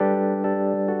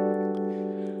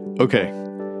Okay,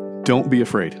 don't be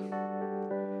afraid.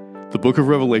 The book of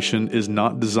Revelation is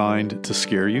not designed to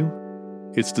scare you.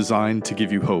 It's designed to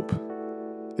give you hope.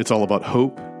 It's all about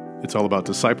hope. It's all about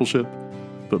discipleship.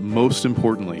 But most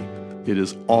importantly, it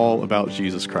is all about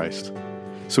Jesus Christ.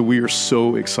 So we are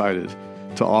so excited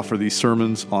to offer these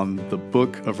sermons on the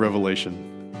book of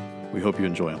Revelation. We hope you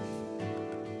enjoy them.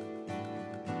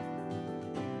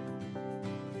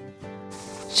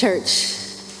 Church,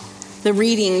 the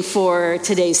reading for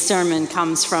today's sermon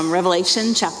comes from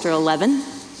Revelation chapter 11,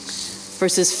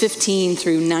 verses 15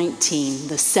 through 19,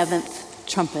 the seventh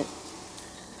trumpet.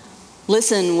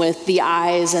 Listen with the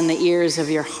eyes and the ears of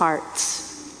your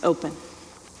hearts open.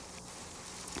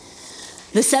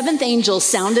 The seventh angel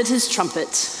sounded his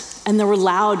trumpet, and there were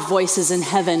loud voices in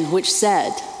heaven which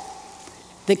said,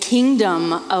 "The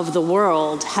kingdom of the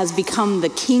world has become the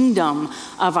kingdom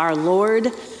of our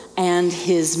Lord and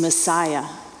his Messiah.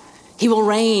 He will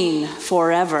reign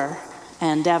forever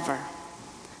and ever."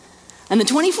 And the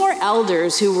 24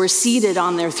 elders who were seated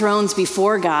on their thrones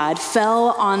before God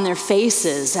fell on their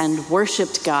faces and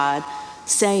worshiped God,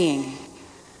 saying,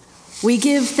 "We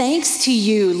give thanks to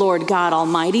you, Lord God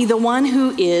Almighty, the one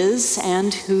who is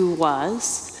and who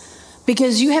was,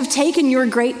 because you have taken your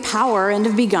great power and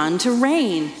have begun to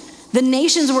reign. The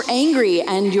nations were angry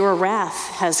and your wrath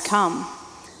has come.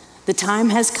 The time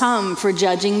has come for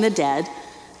judging the dead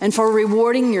and for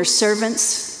rewarding your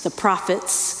servants, the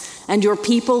prophets, and your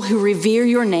people who revere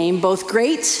your name, both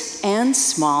great and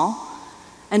small,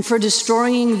 and for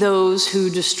destroying those who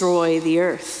destroy the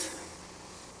earth."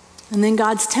 And then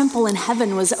God's temple in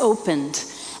heaven was opened,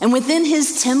 and within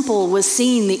his temple was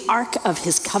seen the ark of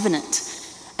his covenant.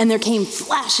 And there came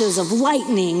flashes of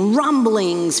lightning,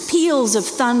 rumblings, peals of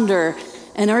thunder,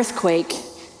 an earthquake,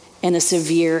 and a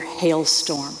severe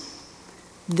hailstorm.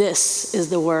 This is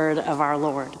the word of our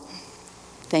Lord.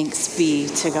 Thanks be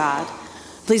to God.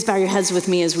 Please bow your heads with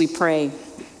me as we pray.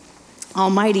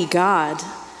 Almighty God,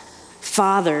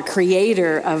 Father,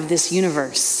 creator of this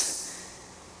universe,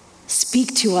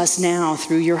 speak to us now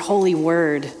through your holy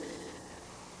word.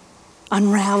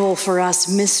 Unravel for us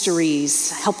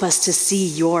mysteries. Help us to see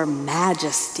your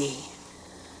majesty.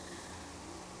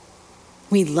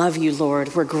 We love you,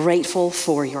 Lord. We're grateful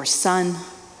for your Son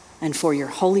and for your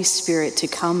Holy Spirit to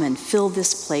come and fill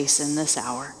this place in this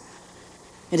hour.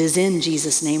 It is in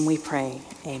Jesus' name we pray.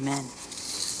 Amen.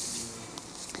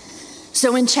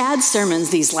 So in Chad's sermons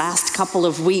these last couple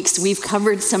of weeks, we've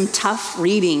covered some tough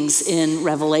readings in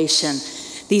Revelation.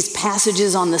 These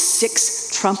passages on the 6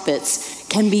 trumpets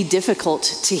can be difficult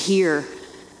to hear,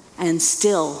 and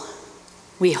still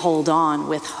we hold on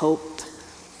with hope.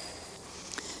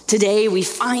 Today we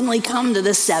finally come to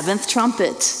the 7th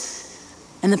trumpet.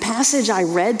 And the passage I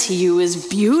read to you is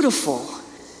beautiful.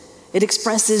 It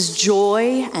expresses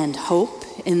joy and hope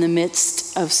in the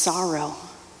midst of sorrow.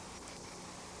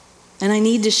 And I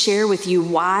need to share with you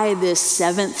why this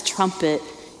 7th trumpet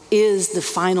is the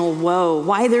final woe,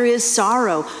 why there is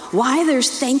sorrow, why there's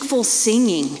thankful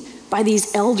singing by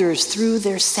these elders through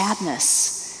their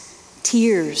sadness,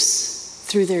 tears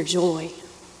through their joy.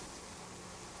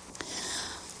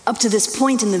 Up to this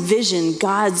point in the vision,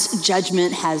 God's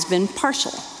judgment has been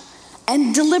partial,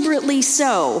 and deliberately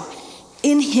so.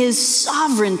 In his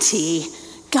sovereignty,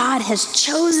 God has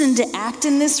chosen to act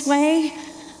in this way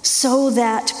so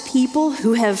that people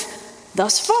who have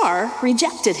thus far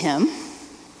rejected him,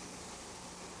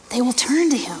 they will turn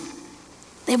to him.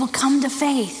 They will come to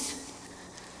faith.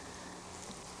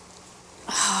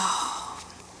 Oh,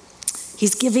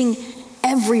 he's giving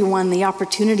everyone the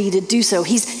opportunity to do so.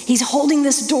 He's holding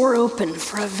this door open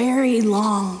for a very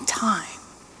long time.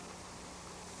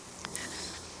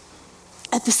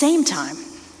 At the same time,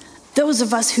 those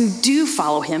of us who do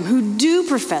follow him, who do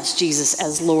profess Jesus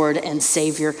as Lord and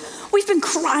Savior, we've been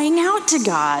crying out to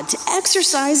God to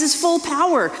exercise his full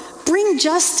power, bring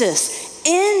justice,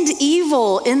 end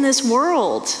evil in this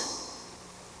world.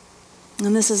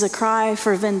 And this is a cry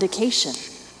for vindication,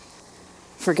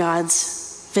 for God's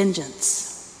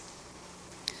vengeance.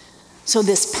 So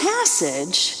this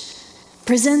passage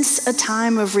presents a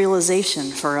time of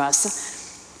realization for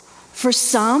us. For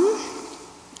some,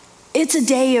 it's a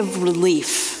day of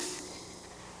relief,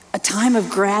 a time of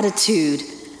gratitude.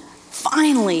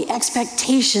 Finally,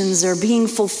 expectations are being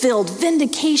fulfilled.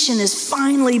 Vindication is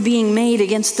finally being made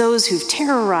against those who've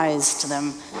terrorized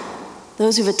them,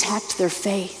 those who've attacked their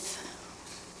faith.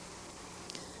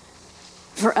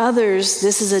 For others,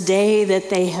 this is a day that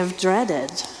they have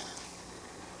dreaded.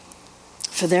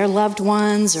 For their loved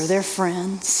ones or their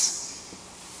friends.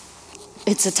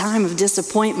 It's a time of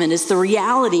disappointment. It's the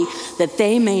reality that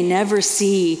they may never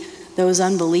see those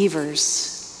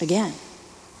unbelievers again.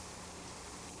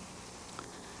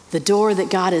 The door that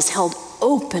God has held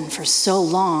open for so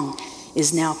long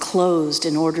is now closed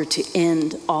in order to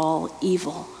end all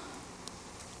evil.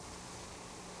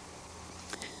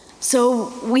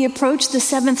 So we approach the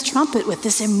seventh trumpet with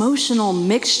this emotional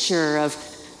mixture of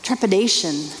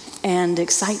trepidation and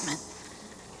excitement.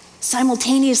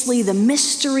 Simultaneously, the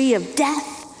mystery of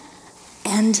death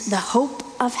and the hope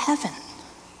of heaven.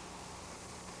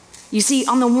 You see,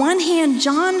 on the one hand,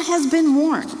 John has been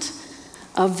warned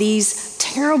of these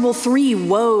terrible three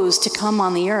woes to come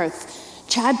on the earth.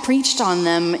 Chad preached on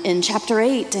them in chapter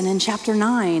 8 and in chapter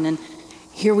 9, and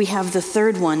here we have the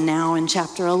third one now in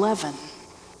chapter 11.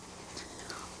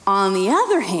 On the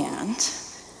other hand,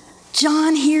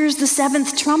 John hears the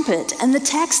seventh trumpet, and the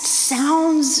text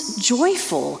sounds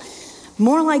joyful,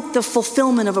 more like the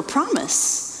fulfillment of a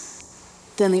promise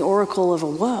than the oracle of a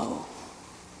woe.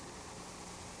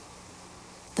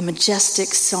 The majestic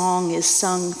song is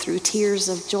sung through tears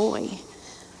of joy.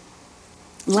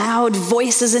 Loud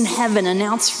voices in heaven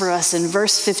announce for us in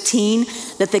verse 15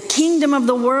 that the kingdom of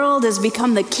the world has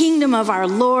become the kingdom of our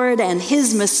Lord and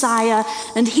his Messiah,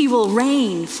 and he will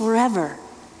reign forever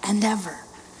and ever.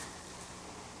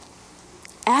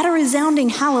 Add a resounding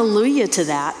hallelujah to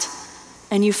that,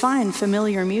 and you find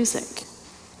familiar music.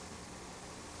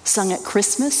 Sung at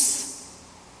Christmas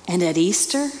and at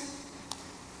Easter.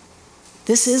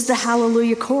 This is the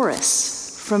Hallelujah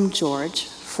Chorus from George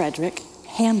Frederick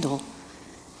Handel,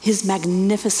 his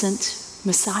magnificent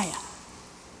Messiah.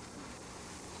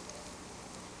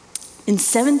 In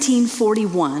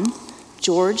 1741,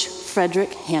 George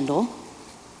Frederick Handel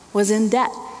was in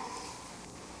debt.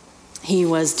 He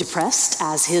was depressed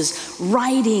as his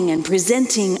writing and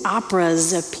presenting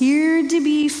operas appeared to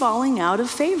be falling out of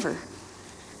favor.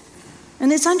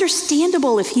 And it's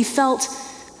understandable if he felt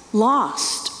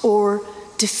lost or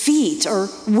defeat or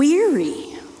weary.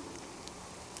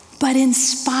 But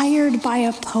inspired by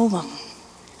a poem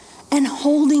and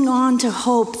holding on to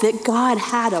hope that God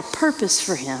had a purpose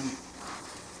for him,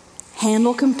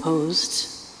 Handel composed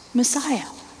Messiah,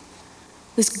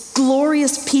 this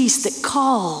glorious piece that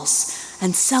calls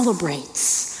and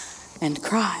celebrates and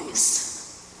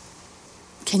cries.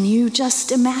 Can you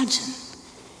just imagine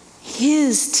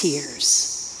his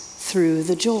tears through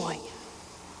the joy?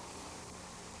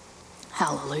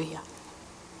 Hallelujah.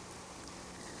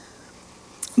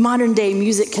 Modern day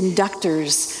music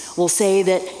conductors will say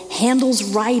that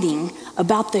Handel's writing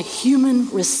about the human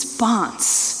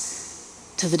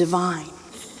response to the divine,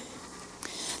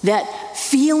 that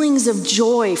feelings of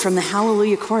joy from the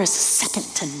Hallelujah Chorus is second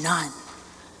to none.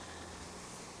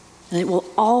 And it will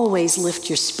always lift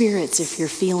your spirits if you're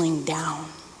feeling down.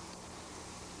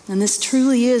 And this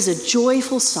truly is a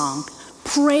joyful song,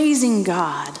 praising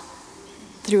God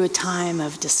through a time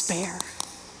of despair.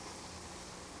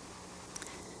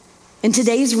 In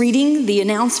today's reading, the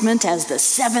announcement as the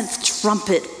seventh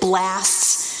trumpet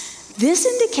blasts, this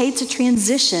indicates a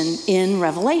transition in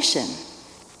Revelation.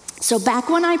 So back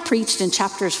when I preached in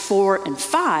chapters 4 and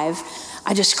 5,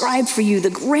 I described for you the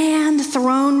grand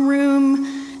throne room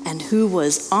and who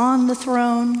was on the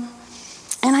throne.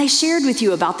 And I shared with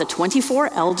you about the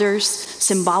 24 elders,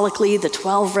 symbolically the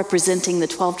 12 representing the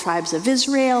 12 tribes of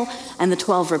Israel and the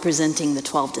 12 representing the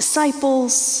 12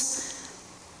 disciples.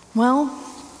 Well,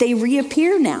 they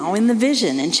reappear now in the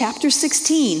vision in chapter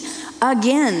 16.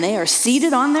 Again, they are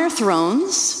seated on their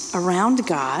thrones around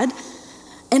God.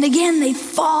 And again, they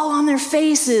fall on their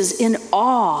faces in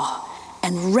awe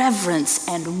and reverence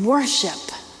and worship.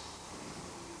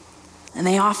 And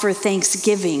they offer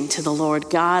thanksgiving to the Lord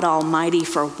God Almighty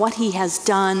for what he has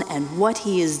done and what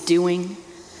he is doing,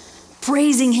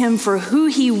 praising him for who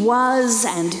he was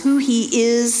and who he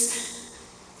is.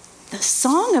 The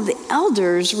Song of the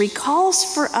Elders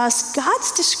recalls for us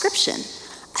God's description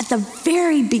at the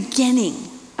very beginning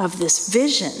of this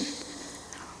vision.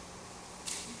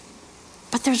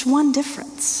 But there's one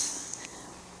difference.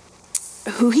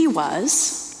 Who he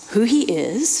was, who he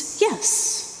is,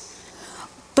 yes.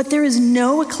 But there is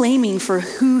no acclaiming for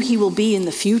who he will be in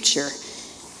the future.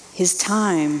 His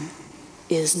time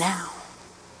is now.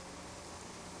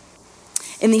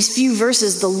 In these few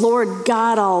verses, the Lord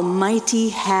God Almighty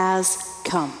has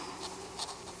come.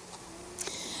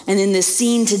 And in this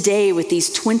scene today with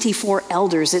these 24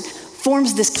 elders, it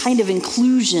forms this kind of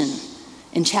inclusion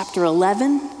in chapter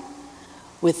 11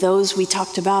 with those we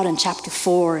talked about in chapter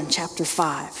 4 and chapter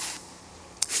 5.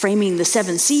 Framing the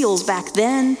 7 seals back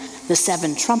then, the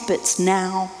 7 trumpets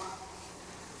now.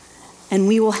 And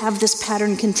we will have this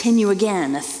pattern continue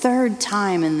again, a third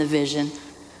time in the vision,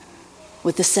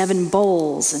 with the 7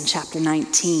 bowls in chapter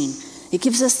 19. It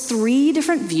gives us 3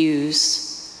 different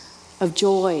views of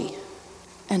joy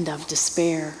and of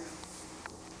despair.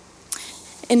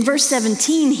 In verse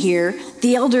 17 here,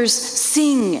 the elders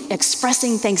sing,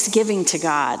 expressing thanksgiving to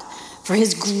God for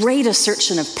his great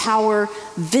assertion of power,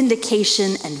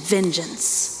 vindication, and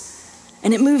vengeance.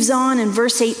 And it moves on in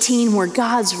verse 18 where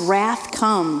God's wrath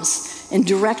comes in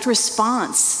direct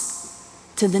response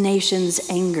to the nation's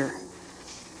anger.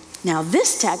 Now,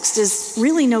 this text is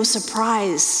really no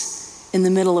surprise in the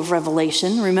middle of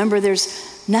Revelation. Remember,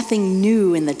 there's nothing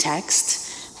new in the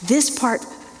text. This part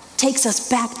takes us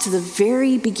back to the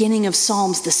very beginning of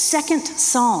Psalms, the second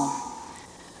psalm.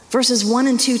 Verses 1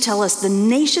 and 2 tell us the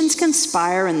nations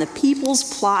conspire and the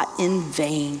peoples plot in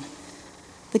vain.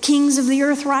 The kings of the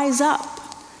earth rise up,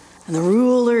 and the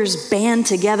rulers band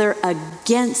together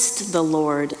against the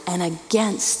Lord and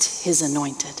against his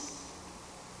anointed.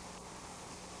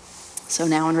 So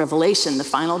now in Revelation, the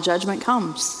final judgment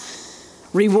comes,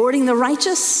 rewarding the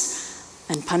righteous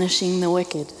and punishing the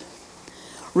wicked.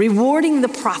 Rewarding the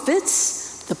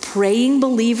prophets, the praying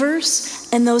believers,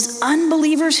 and those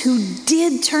unbelievers who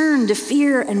did turn to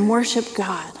fear and worship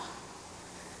God.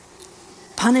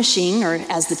 Punishing, or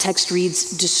as the text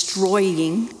reads,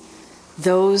 destroying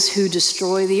those who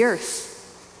destroy the earth.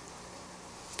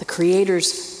 The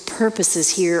Creator's purposes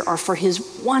here are for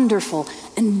his wonderful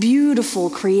and beautiful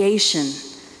creation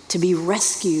to be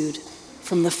rescued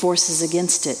from the forces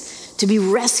against it, to be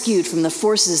rescued from the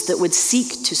forces that would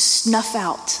seek to snuff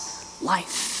out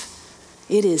life.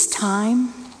 It is time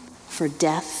for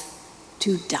death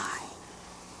to die.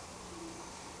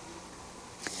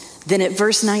 Then at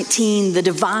verse 19, the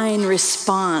divine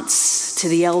response to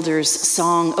the elders'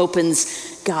 song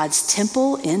opens God's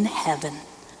temple in heaven.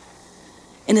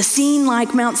 In a scene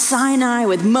like Mount Sinai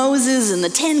with Moses and the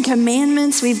Ten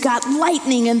Commandments, we've got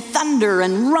lightning and thunder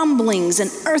and rumblings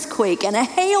and earthquake and a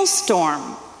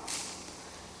hailstorm.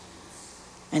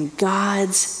 And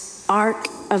God's Ark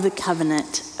of the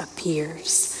Covenant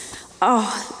appears.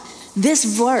 Oh, this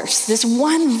verse, this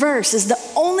one verse, is the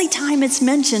only time it's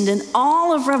mentioned in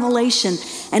all of Revelation,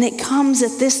 and it comes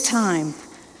at this time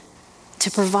to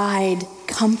provide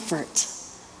comfort,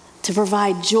 to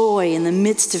provide joy in the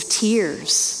midst of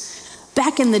tears.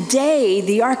 Back in the day,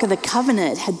 the Ark of the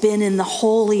Covenant had been in the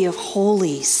Holy of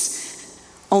Holies.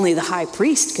 Only the high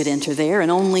priest could enter there,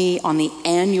 and only on the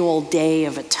annual Day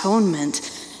of Atonement.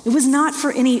 It was not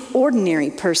for any ordinary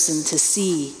person to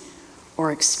see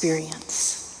or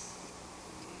experience.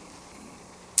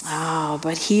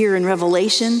 But here in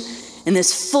Revelation, in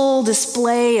this full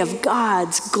display of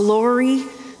God's glory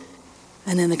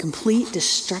and in the complete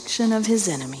destruction of his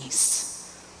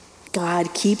enemies,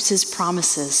 God keeps his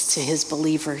promises to his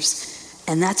believers.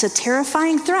 And that's a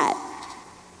terrifying threat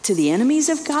to the enemies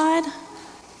of God,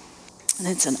 and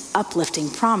it's an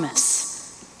uplifting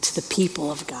promise to the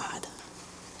people of God.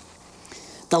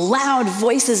 The loud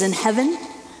voices in heaven,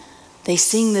 they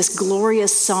sing this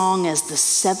glorious song as the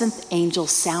seventh angel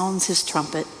sounds his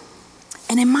trumpet.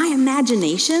 And in my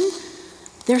imagination,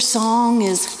 their song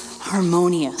is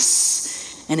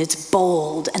harmonious, and it's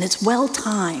bold, and it's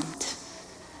well-timed.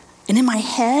 And in my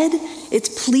head,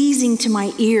 it's pleasing to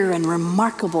my ear and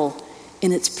remarkable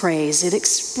in its praise. It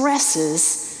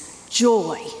expresses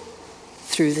joy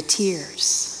through the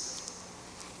tears.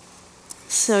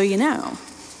 So,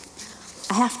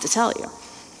 I have to tell you,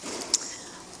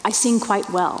 I sing quite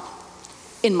well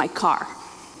in my car,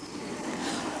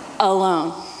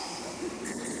 alone.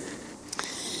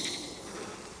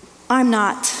 I'm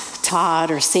not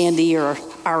Todd or Sandy or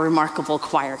our remarkable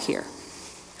choir here.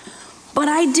 But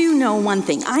I do know one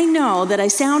thing. I know that I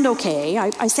sound okay,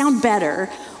 I sound better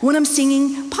when I'm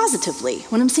singing positively,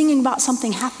 when I'm singing about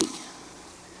something happy.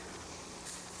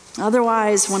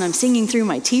 Otherwise, when I'm singing through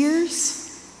my tears,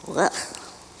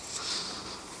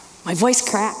 my voice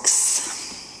cracks.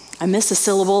 I miss a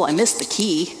syllable, I miss the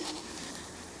key.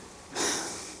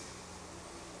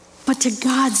 But to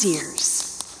God's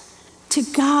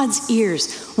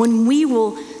ears, when we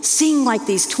will sing like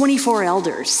these 24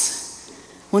 elders,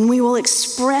 when we will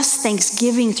express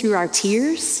thanksgiving through our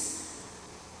tears,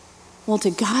 well,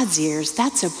 to God's ears,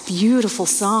 that's a beautiful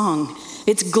song.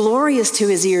 It's glorious to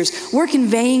his ears. We're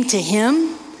conveying to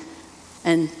him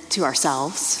and to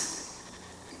ourselves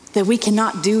that we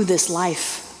cannot do this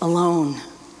life alone.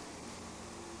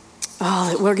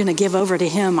 That we're going to give over to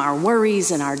him our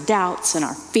worries and our doubts and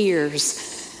our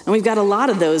fears. And we've got a lot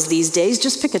of those these days.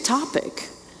 Just pick a topic.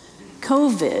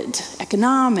 COVID,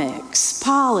 economics,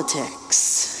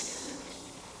 politics.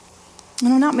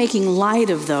 And I'm not making light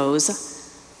of those.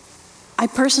 I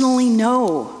personally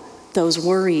know those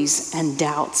worries and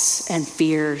doubts and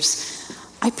fears.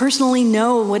 I personally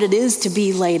know what it is to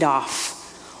be laid off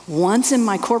once in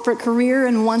my corporate career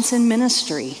and once in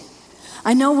ministry.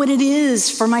 I know what it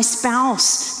is for my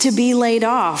spouse to be laid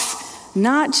off,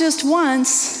 not just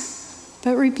once,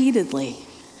 but repeatedly.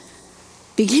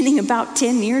 Beginning about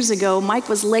 10 years ago, Mike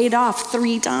was laid off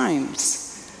 3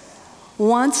 times.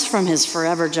 Once from his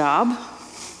forever job,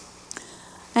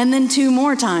 and then 2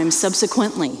 more times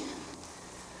subsequently,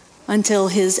 until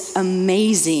his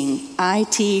amazing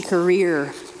IT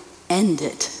career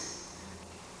ended,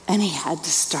 and he had to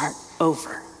start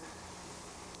over.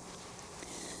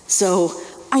 So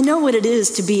I know what it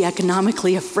is to be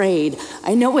economically afraid.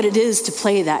 I know what it is to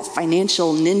play that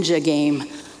financial ninja game.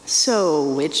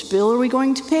 So which bill are we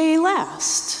going to pay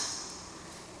last?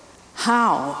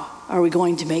 How are we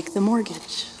going to make the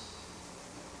mortgage?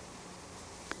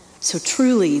 So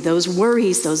truly, those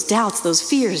worries, those doubts, those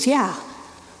fears, yeah,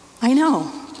 I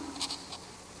know.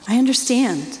 I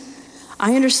understand.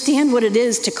 I understand what it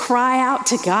is to cry out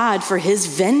to God for his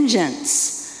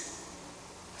vengeance,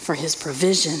 for his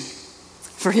provision,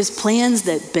 for his plans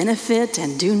that benefit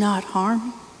and do not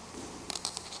harm.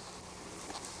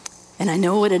 And I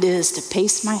know what it is to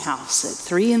pace my house at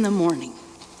 3 a.m, in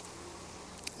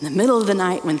the middle of the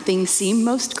night when things seem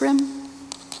most grim,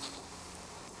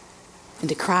 and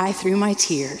to cry through my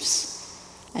tears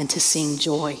and to sing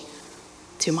joy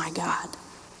to my God.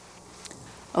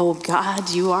 Oh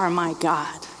God, you are my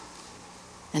God,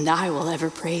 and I will ever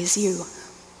praise you.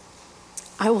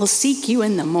 I will seek you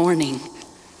in the morning.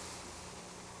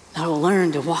 I will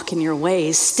learn to walk in your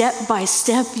ways. Step by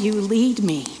step you lead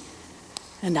me,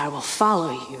 and I will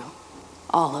follow you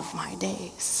all of my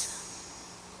days.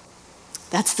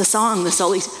 That's the song the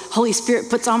Holy Spirit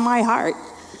puts on my heart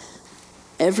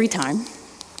every time,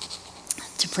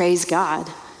 to praise God,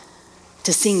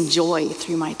 to sing joy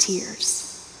through my tears.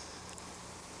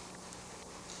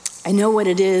 I know what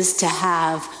it is to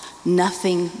have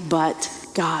nothing but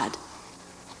God.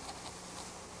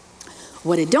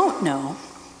 What I don't know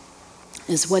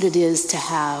is what it is to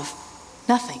have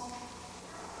nothing.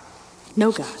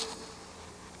 No God.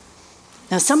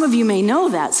 Now, some of you may know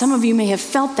that. Some of you may have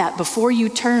felt that before you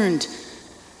turned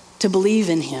to believe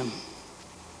in him.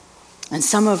 And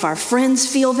some of our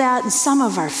friends feel that, and some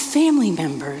of our family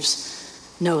members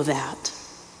know that.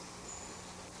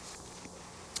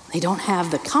 They don't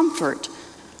have the comfort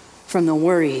from the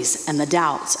worries and the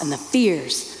doubts and the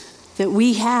fears that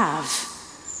we have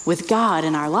with God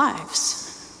in our lives.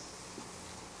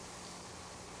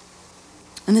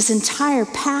 And this entire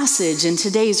passage in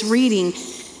today's reading,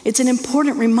 it's an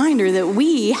important reminder that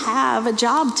we have a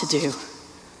job to do.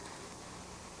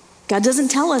 God doesn't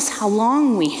tell us how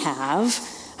long we have,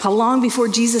 how long before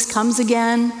Jesus comes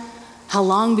again, how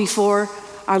long before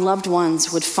our loved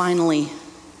ones would finally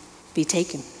be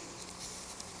taken.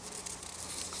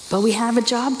 But we have a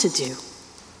job to do.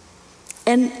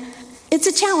 And it's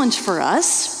a challenge for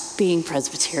us, being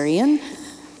Presbyterian.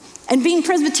 And being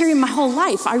Presbyterian my whole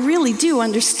life, I really do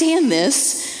understand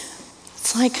this.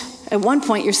 It's like at one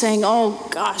point you're saying, oh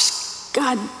gosh,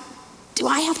 God, do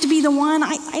I have to be the one?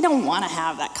 I don't want to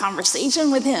have that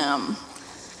conversation with him.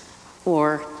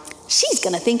 Or she's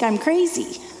going to think I'm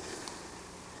crazy.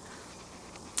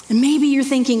 And maybe you're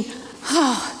thinking,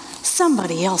 oh,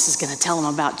 somebody else is going to tell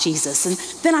him about Jesus. And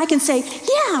then I can say,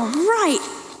 yeah, right.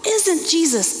 Isn't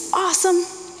Jesus awesome?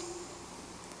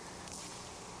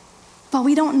 But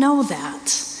we don't know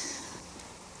that.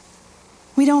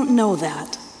 We don't know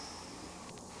that.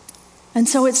 And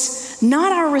so it's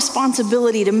not our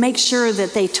responsibility to make sure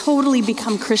that they totally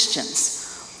become Christians.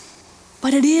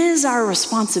 But it is our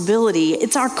responsibility,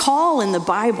 it's our call in the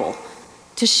Bible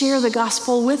to share the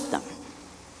gospel with them,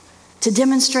 to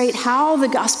demonstrate how the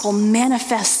gospel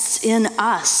manifests in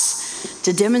us,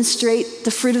 to demonstrate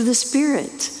the fruit of the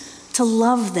Spirit, to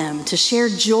love them, to share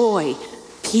joy,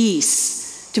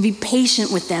 peace, to be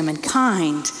patient with them and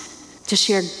kind, to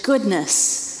share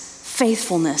goodness,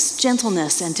 faithfulness,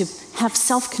 gentleness, and to have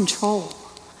self-control.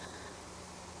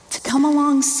 To come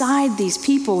alongside these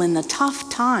people in the tough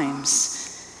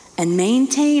times and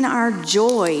maintain our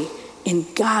joy in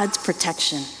God's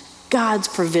protection, God's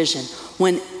provision,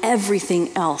 when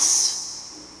everything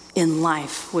else in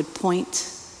life would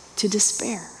point to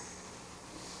despair.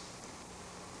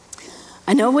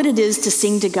 I know what it is to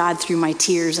sing to God through my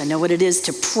tears. I know what it is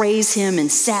to praise him in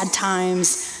sad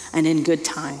times and in good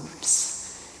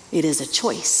times. It is a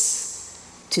choice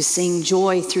to sing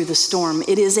joy through the storm.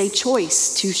 It is a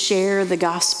choice to share the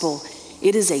gospel.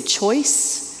 It is a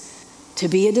choice to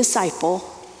be a disciple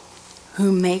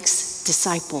who makes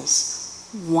disciples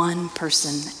one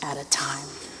person at a time.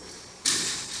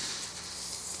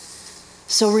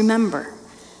 So remember,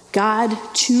 God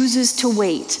chooses to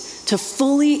wait to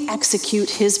fully execute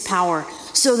his power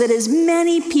so that as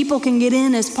many people can get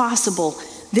in as possible.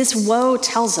 This woe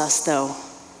tells us, though,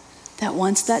 that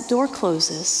once that door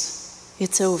closes,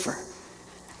 it's over.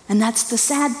 And that's the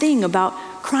sad thing about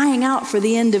crying out for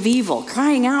the end of evil,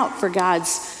 crying out for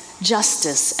God's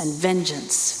justice and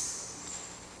vengeance.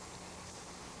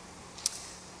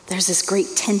 There's this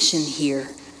great tension here.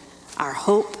 Our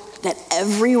hope that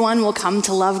everyone will come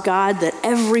to love God, that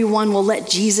everyone will let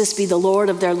Jesus be the Lord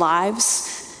of their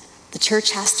lives. The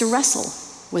church has to wrestle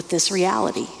with this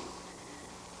reality.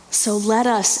 So let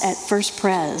us at First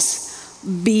Pres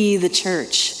be the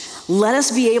church. Let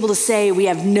us be able to say we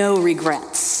have no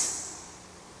regrets.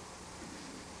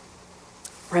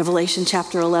 Revelation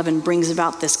chapter 11 brings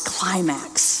about this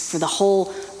climax for the whole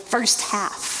first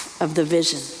half of the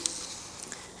vision.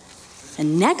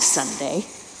 And next Sunday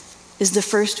is the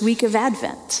first week of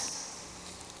Advent.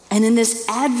 And in this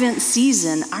Advent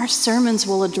season, our sermons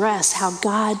will address how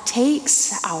God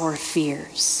takes our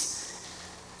fears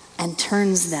and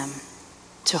turns them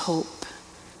to hope.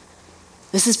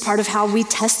 This is part of how we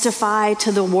testify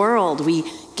to the world. We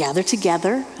gather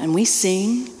together and we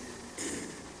sing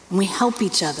and we help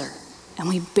each other and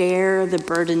we bear the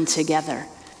burden together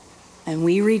and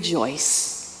we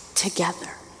rejoice together.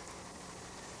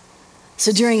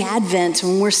 So during Advent,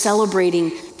 when we're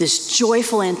celebrating this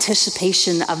joyful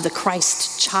anticipation of the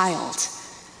Christ child,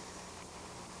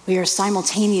 we are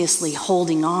simultaneously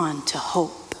holding on to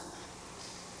hope.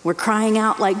 We're crying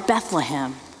out like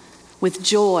Bethlehem with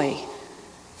joy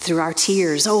through our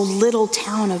tears. Oh, little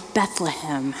town of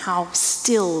Bethlehem, how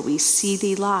still we see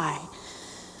thee lie.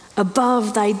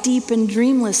 Above thy deep and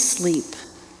dreamless sleep,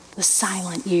 the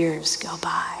silent years go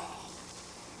by.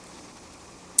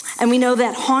 And we know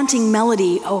that haunting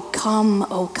melody, O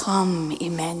come,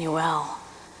 Emmanuel,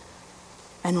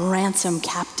 and ransom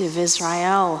captive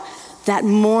Israel, that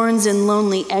mourns in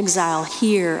lonely exile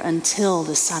here until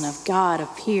the Son of God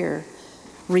appear.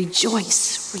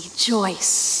 Rejoice,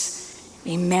 rejoice,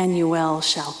 Emmanuel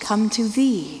shall come to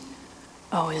thee,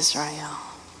 O Israel.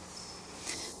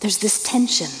 There's this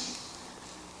tension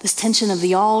of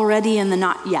the already and the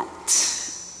not yet.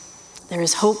 There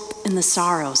is hope in the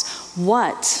sorrows.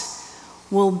 What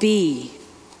will be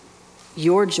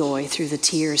your joy through the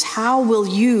tears? How will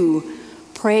you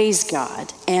praise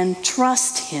God and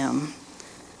trust him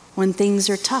when things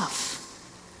are tough?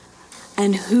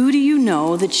 And who do you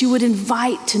know that you would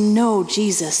invite to know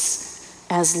Jesus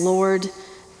as Lord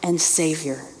and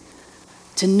Savior?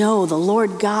 To know the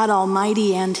Lord God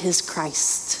Almighty and his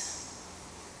Christ.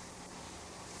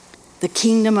 The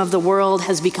kingdom of the world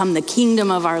has become the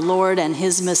kingdom of our Lord and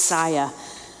his Messiah,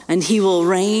 and he will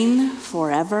reign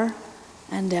forever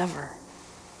and ever.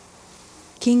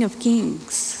 King of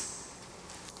kings,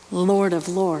 Lord of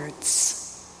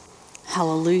lords,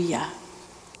 hallelujah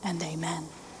and amen.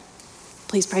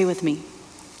 Please pray with me.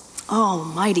 Oh,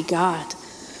 mighty God,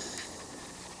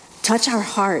 touch our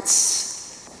hearts.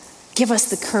 Give us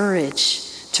the courage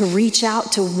to reach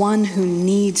out to one who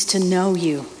needs to know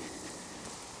you.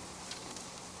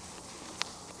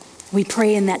 We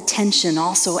pray in that tension,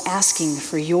 also asking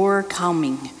for your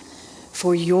coming,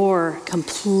 for your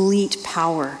complete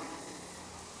power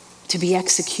to be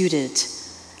executed,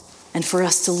 and for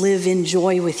us to live in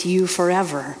joy with you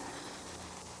forever.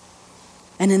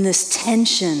 And in this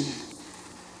tension,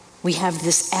 we have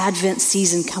this Advent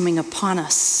season coming upon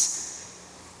us.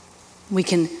 We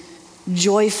can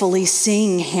joyfully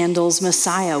sing Handel's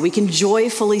Messiah. We can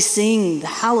joyfully sing the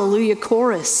Hallelujah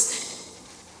chorus,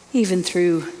 even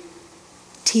through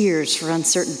tears for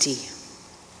uncertainty,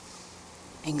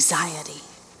 anxiety,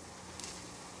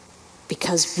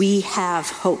 because we have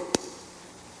hope.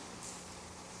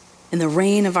 In the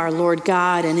reign of our Lord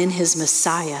God and in his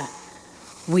Messiah,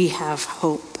 we have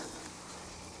hope.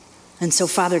 And so,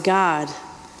 Father God,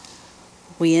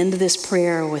 we end this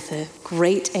prayer with a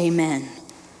great amen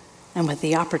and with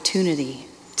the opportunity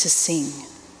to sing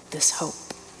this hope.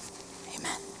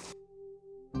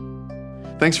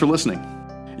 Amen. Thanks for listening.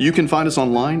 You can find us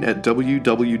online at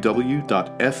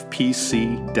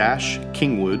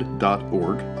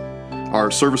www.fpc-kingwood.org.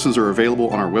 Our services are available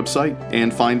on our website,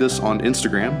 and find us on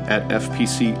Instagram at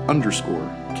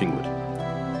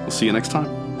FPC_Kingwood. We'll see you next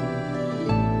time.